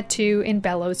Mountainside Tattoo in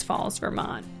Bellows Falls,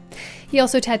 Vermont. He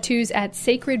also tattoos at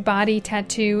Sacred Body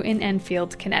Tattoo in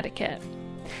Enfield, Connecticut.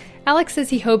 Alex says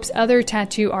he hopes other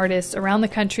tattoo artists around the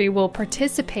country will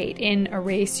participate in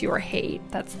Erase Your Hate.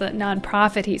 That's the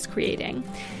nonprofit he's creating.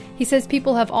 He says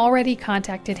people have already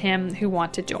contacted him who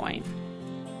want to join.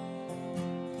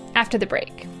 After the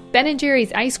break, Ben &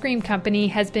 Jerry's ice cream company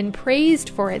has been praised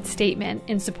for its statement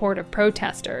in support of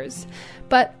protesters,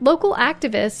 but local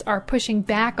activists are pushing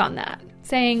back on that,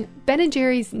 saying Ben &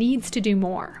 Jerry's needs to do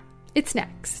more. It's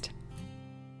next.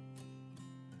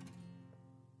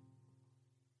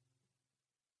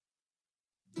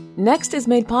 Next is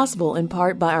made possible in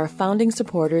part by our founding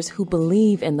supporters who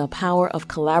believe in the power of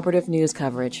collaborative news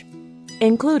coverage,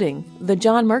 including the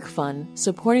John Merck Fund,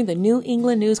 supporting the New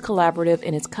England News Collaborative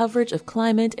in its coverage of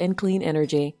climate and clean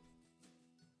energy.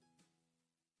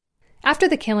 After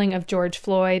the killing of George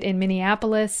Floyd in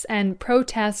Minneapolis and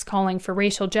protests calling for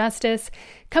racial justice,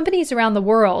 companies around the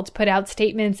world put out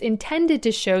statements intended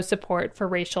to show support for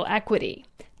racial equity.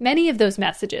 Many of those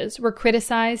messages were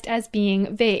criticized as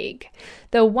being vague,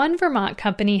 though one Vermont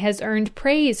company has earned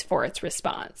praise for its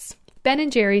response: Ben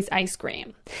 & Jerry's Ice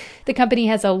Cream. The company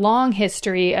has a long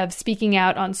history of speaking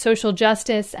out on social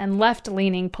justice and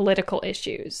left-leaning political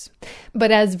issues.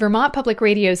 But as Vermont Public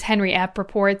Radio's Henry Epp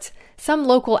reports, some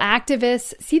local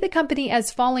activists see the company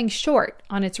as falling short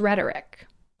on its rhetoric.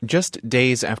 Just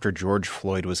days after George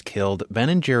Floyd was killed,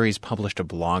 Ben & Jerry's published a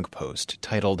blog post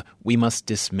titled, "We Must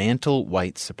Dismantle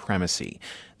White Supremacy."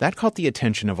 That caught the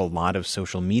attention of a lot of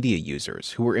social media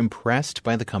users who were impressed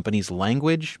by the company's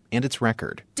language and its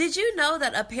record. Did you know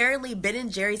that apparently Ben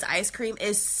 & Jerry's ice cream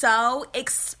is so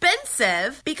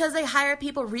expensive because they hire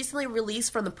people recently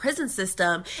released from the prison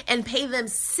system and pay them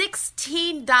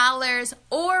 $16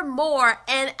 or more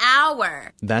an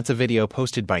hour? That's a video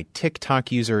posted by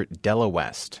TikTok user Della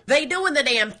West. They doing the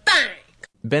damn thing.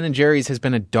 Ben & Jerry's has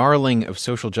been a darling of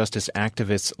social justice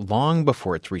activists long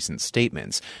before its recent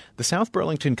statements. The South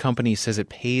Burlington company says it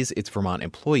pays its Vermont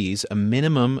employees a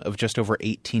minimum of just over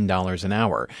 $18 an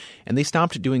hour, and they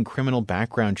stopped doing criminal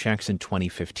background checks in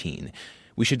 2015.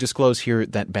 We should disclose here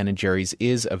that Ben & Jerry's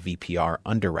is a VPR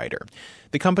underwriter.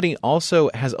 The company also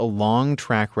has a long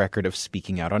track record of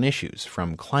speaking out on issues,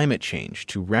 from climate change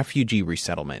to refugee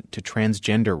resettlement to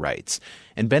transgender rights.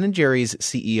 And Ben & Jerry's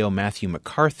CEO Matthew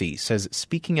McCarthy says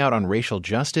speaking out on racial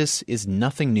justice is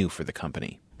nothing new for the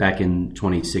company. Back in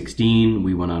 2016,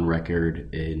 we went on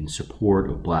record in support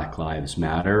of Black Lives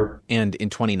Matter. And in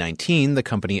 2019, the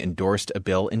company endorsed a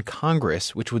bill in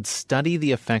Congress which would study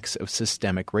the effects of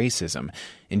systemic racism.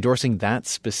 Endorsing that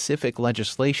specific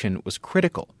legislation was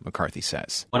critical, McCarthy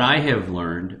says. What I have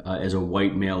learned as a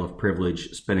white male of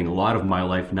privilege, spending a lot of my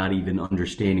life not even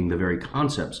understanding the very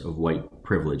concepts of white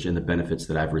privilege and the benefits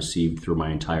that I've received through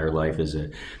my entire life as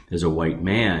a white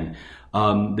man,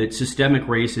 that systemic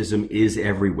racism is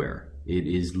everywhere. It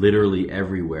is literally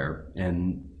everywhere.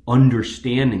 And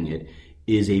understanding it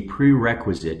is a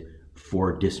prerequisite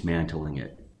for dismantling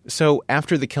it. So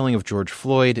after the killing of George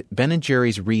Floyd, Ben &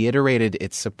 Jerry's reiterated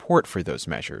its support for those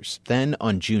measures. Then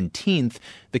on Juneteenth,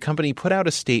 the company put out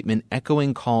a statement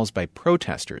echoing calls by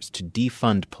protesters to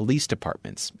defund police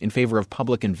departments in favor of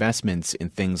public investments in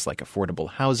things like affordable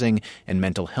housing and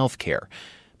mental health care.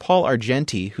 Paul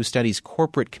Argenti, who studies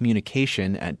corporate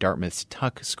communication at Dartmouth's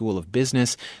Tuck School of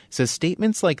Business, says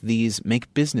statements like these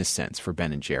make business sense for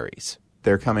Ben & Jerry's.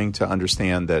 They're coming to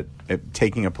understand that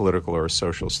taking a political or a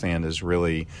social stand is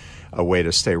really a way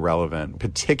to stay relevant,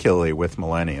 particularly with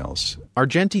millennials.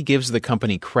 Argenti gives the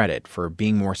company credit for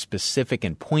being more specific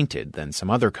and pointed than some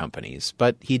other companies,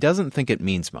 but he doesn't think it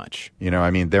means much.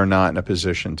 They're not in a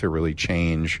position to really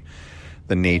change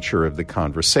the nature of the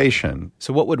conversation.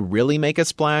 So what would really make a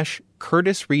splash?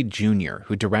 Curtis Reed Jr.,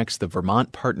 who directs the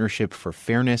Vermont Partnership for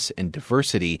Fairness and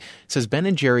Diversity, says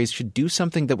Ben & Jerry's should do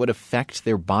something that would affect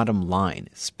their bottom line.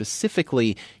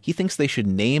 Specifically, he thinks they should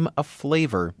name a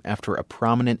flavor after a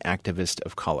prominent activist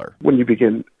of color. When you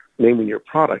begin naming your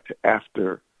product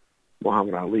after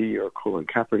Muhammad Ali or Colin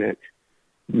Kaepernick,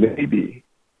 maybe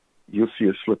you'll see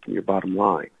a slip in your bottom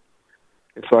line.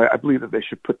 And so I believe that they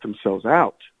should put themselves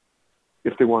out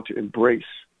if they want to embrace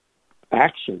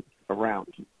action around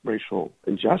racial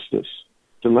injustice.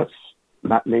 Then let's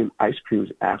not name ice creams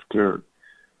after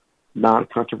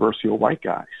non-controversial white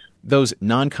guys. Those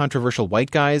non-controversial white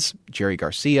guys, Jerry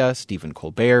Garcia, Stephen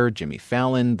Colbert, Jimmy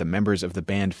Fallon, the members of the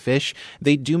band Phish,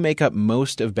 they do make up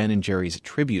most of Ben & Jerry's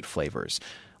tribute flavors.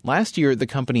 Last year, the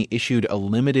company issued a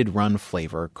limited-run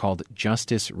flavor called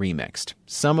Justice Remixed.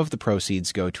 Some of the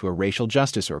proceeds go to a racial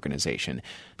justice organization,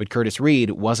 but Curtis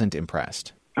Reed wasn't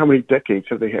impressed. How many decades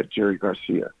have they had Jerry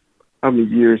Garcia? How many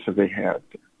years have they had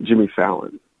Jimmy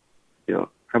Fallon?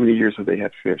 How many years have they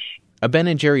had Phish? A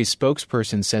Ben & Jerry's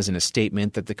spokesperson says in a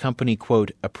statement that the company,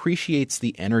 quote, appreciates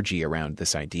the energy around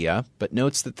this idea, but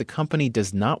notes that the company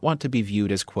does not want to be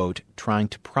viewed as, quote, trying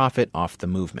to profit off the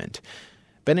movement.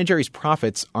 Ben & Jerry's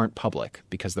profits aren't public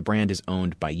because the brand is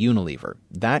owned by Unilever.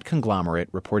 That conglomerate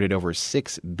reported over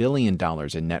 $6 billion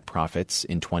in net profits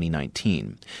in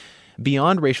 2019.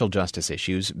 Beyond racial justice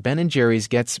issues, Ben & Jerry's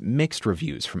gets mixed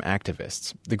reviews from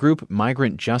activists. The group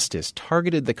Migrant Justice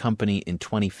targeted the company in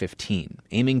 2015,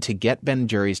 aiming to get Ben &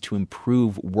 Jerry's to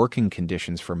improve working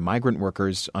conditions for migrant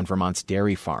workers on Vermont's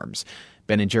dairy farms.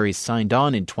 Ben & Jerry's signed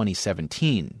on in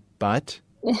 2017, but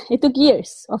it took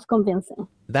years of convincing.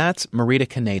 That's Marita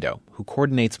Canedo, who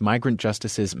coordinates Migrant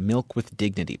Justice's Milk with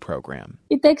Dignity program.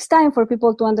 It takes time for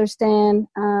people to understand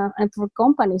and for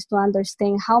companies to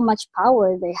understand how much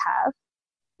power they have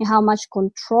and how much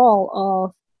control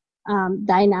of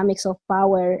dynamics of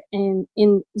power in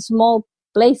small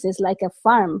places like a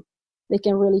farm. They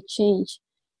can really change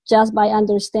just by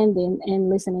understanding and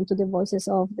listening to the voices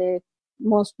of the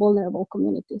most vulnerable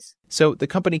communities. So the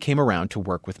company came around to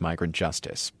work with Migrant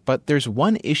Justice. But there's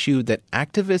one issue that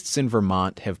activists in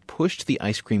Vermont have pushed the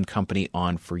ice cream company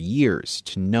on for years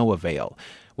to no avail.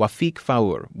 Wafiq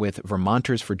Faour with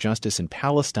Vermonters for Justice in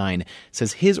Palestine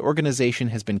says his organization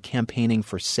has been campaigning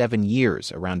for 7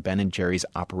 years around Ben & Jerry's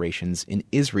operations in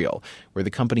Israel, where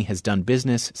the company has done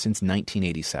business since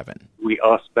 1987. We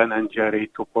asked Ben &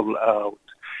 Jerry to pull out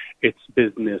its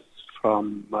business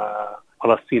from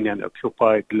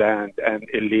Palestinian-occupied land and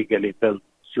illegally built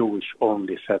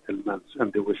Jewish-only settlements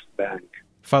in the West Bank.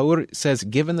 Faour says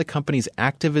given the company's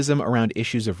activism around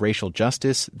issues of racial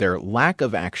justice, their lack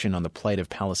of action on the plight of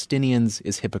Palestinians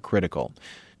is hypocritical.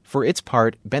 For its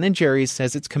part, Ben & Jerry's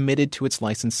says it's committed to its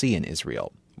licensee in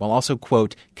Israel, while also,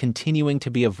 quote, continuing to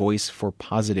be a voice for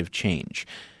positive change.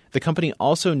 The company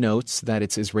also notes that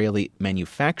its Israeli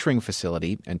manufacturing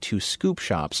facility and 2 scoop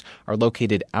shops are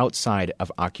located outside of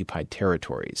occupied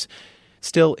territories.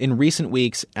 Still, in recent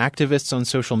weeks, activists on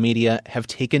social media have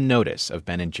taken notice of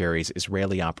Ben & Jerry's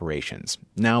Israeli operations.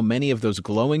 Now, many of those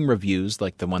glowing reviews,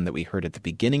 like the one that we heard at the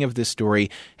beginning of this story,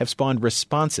 have spawned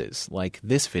responses like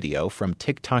this video from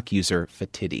TikTok user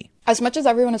Fatidi. As much as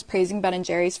everyone is praising Ben &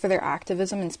 Jerry's for their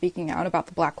activism and speaking out about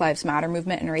the Black Lives Matter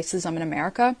movement and racism in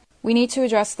America, we need to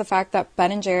address the fact that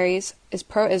Ben & Jerry's is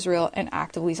pro-Israel and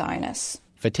actively Zionist.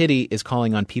 Fatidi is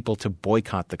calling on people to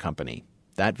boycott the company.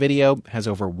 That video has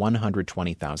over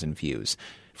 120,000 views.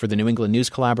 For the New England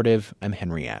News Collaborative, I'm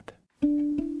Henry Epp.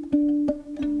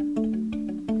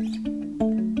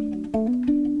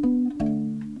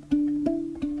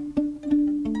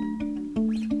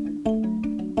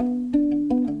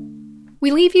 We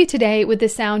We leave you today with the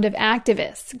sound of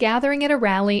activists gathering at a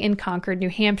rally in Concord, New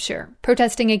Hampshire,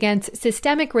 protesting against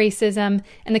systemic racism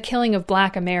and the killing of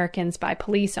Black Americans by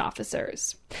police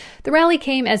officers. The rally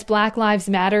came as Black Lives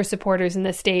Matter supporters in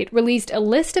the state released a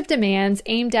list of demands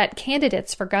aimed at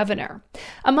candidates for governor.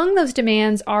 Among those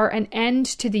demands are an end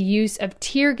to the use of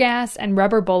tear gas and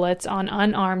rubber bullets on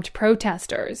unarmed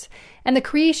protesters, and the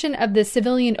creation of the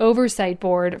Civilian Oversight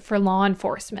Board for law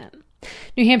enforcement.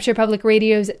 New Hampshire Public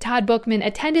Radio's Todd Bookman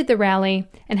attended the rally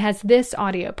and has this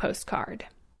audio postcard.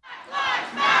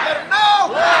 Let them know!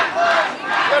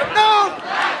 Let them know!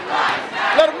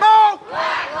 Let them know!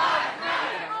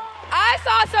 I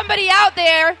saw somebody out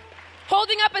there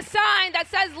holding up a sign that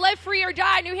says "Live Free or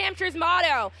Die," New Hampshire's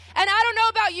motto. And I don't know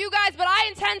about you guys, but I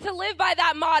intend to live by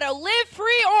that motto. Live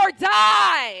free or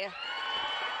die.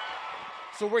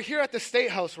 So we're here at the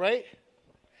State House, right?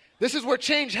 This is where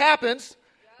change happens.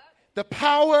 The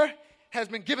power has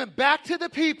been given back to the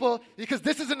people because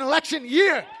this is an election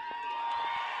year.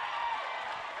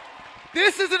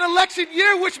 This is an election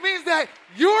year, which means that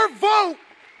your vote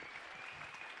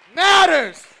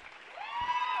matters.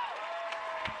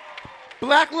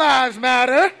 Black Lives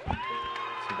Matter.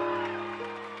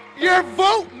 Your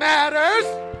vote matters.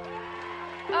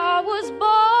 I was born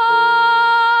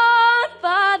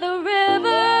by the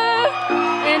river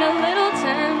in a little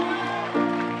town.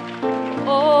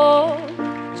 Oh,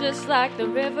 just like the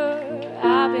river,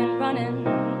 I've been running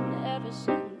ever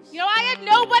since. You know, I had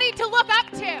nobody to look up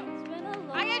to.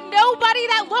 I had nobody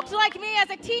that looked like me as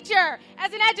a teacher,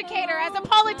 as an educator, as a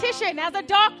politician, as a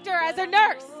doctor, as a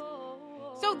nurse.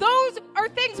 So those are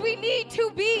things we need to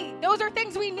be. Those are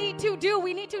things we need to do.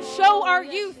 We need to show our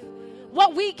youth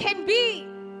what we can be.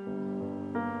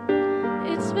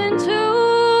 It's been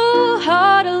too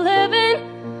hard to live in,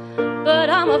 but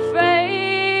I'm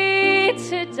afraid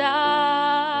to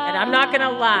die. And I'm not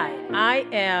gonna lie, I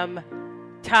am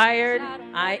tired,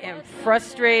 I am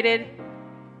frustrated,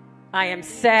 I am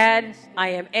sad, I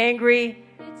am angry.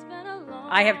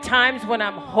 I have times when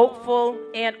I'm hopeful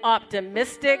and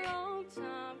optimistic,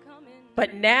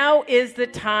 but now is the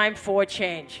time for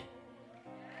change.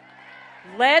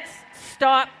 Let's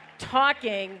stop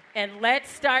talking and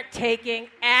let's start taking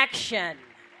action.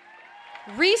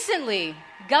 Recently,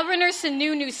 Governor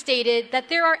Sununu stated that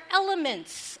there are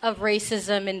elements of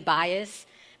racism and bias,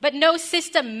 but no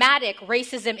systematic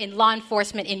racism in law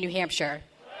enforcement in New Hampshire.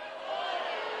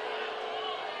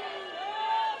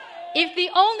 If the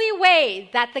only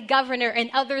way that the governor and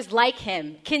others like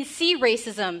him can see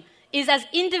racism is as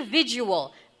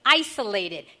individual,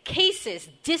 isolated cases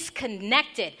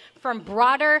disconnected from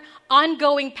broader,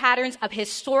 ongoing patterns of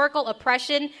historical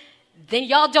oppression, then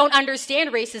y'all don't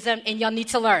understand racism and y'all need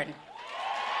to learn.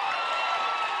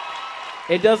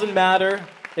 It doesn't matter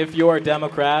if you're a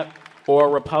Democrat or a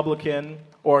Republican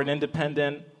or an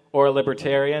independent or a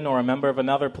libertarian or a member of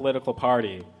another political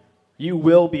party. You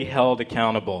will be held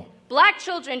accountable. Black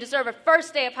children deserve a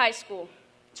first day of high school,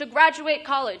 to graduate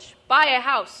college, buy a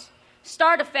house,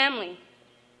 start a family.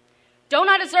 Don't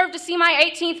I deserve to see my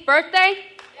 18th birthday?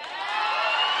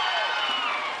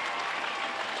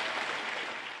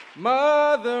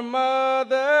 Mother,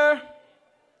 mother,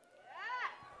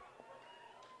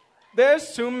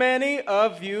 there's too many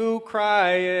of you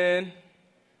crying.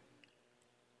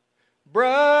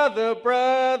 Brother,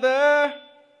 brother,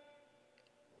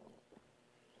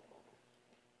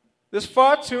 there's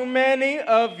far too many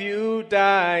of you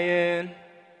dying.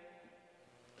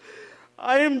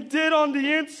 I am dead on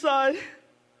the inside.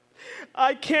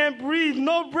 I can't breathe.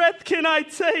 No breath can I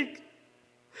take.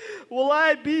 Will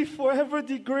I be forever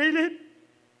degraded?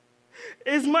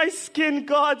 Is my skin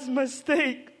God's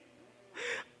mistake?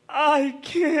 I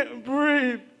can't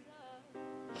breathe.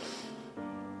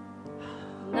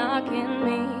 Knocking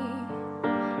me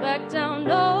back down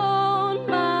on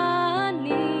my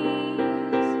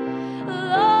knees. Lord,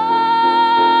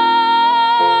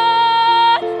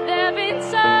 there've been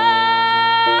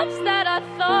times that I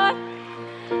thought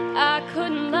I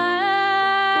couldn't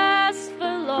last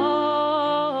for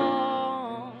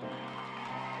long.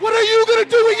 What are you going to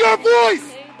do with your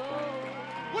voice?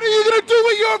 What are you going to do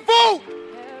with your vote?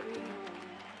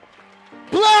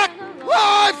 Black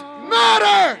Lives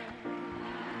Matter!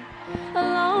 A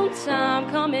long time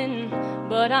coming,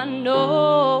 but I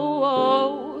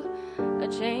know a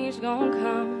change gonna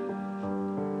come.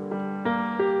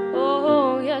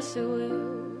 Oh, yes it will.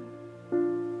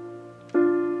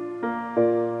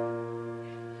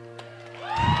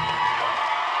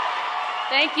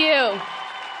 Thank you.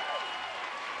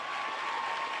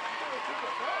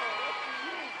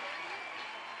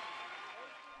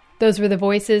 Those were the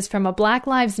voices from a Black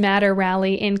Lives Matter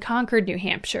rally in Concord, New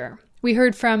Hampshire. We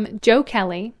heard from Joe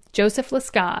Kelly, Joseph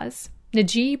Lascaz,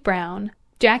 Najee Brown,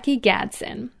 Jackie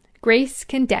Gadsden, Grace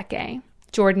Kendeke,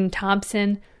 Jordan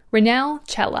Thompson, Renelle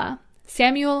Chella,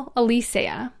 Samuel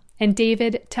Elisea, and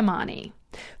David Tamani.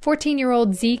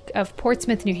 14-year-old Zeke of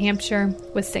Portsmouth, New Hampshire,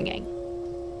 was singing.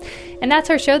 And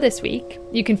that's our show this week.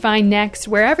 You can find Next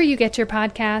wherever you get your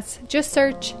podcasts. Just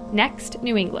search Next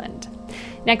New England.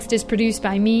 Next is produced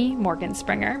by me, Morgan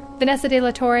Springer. Vanessa De La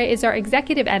Torre is our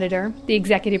executive editor. The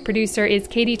executive producer is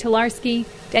Katie Tolarski.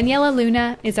 Daniela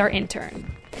Luna is our intern.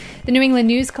 The New England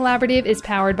News Collaborative is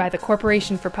powered by the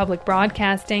Corporation for Public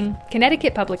Broadcasting,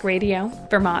 Connecticut Public Radio,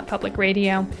 Vermont Public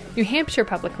Radio, New Hampshire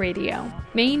Public Radio,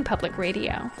 Maine Public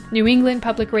Radio, New England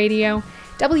Public Radio,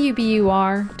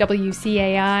 WBUR,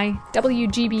 WCAI,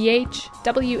 WGBH,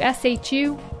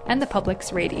 WSHU, and the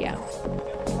Public's Radio.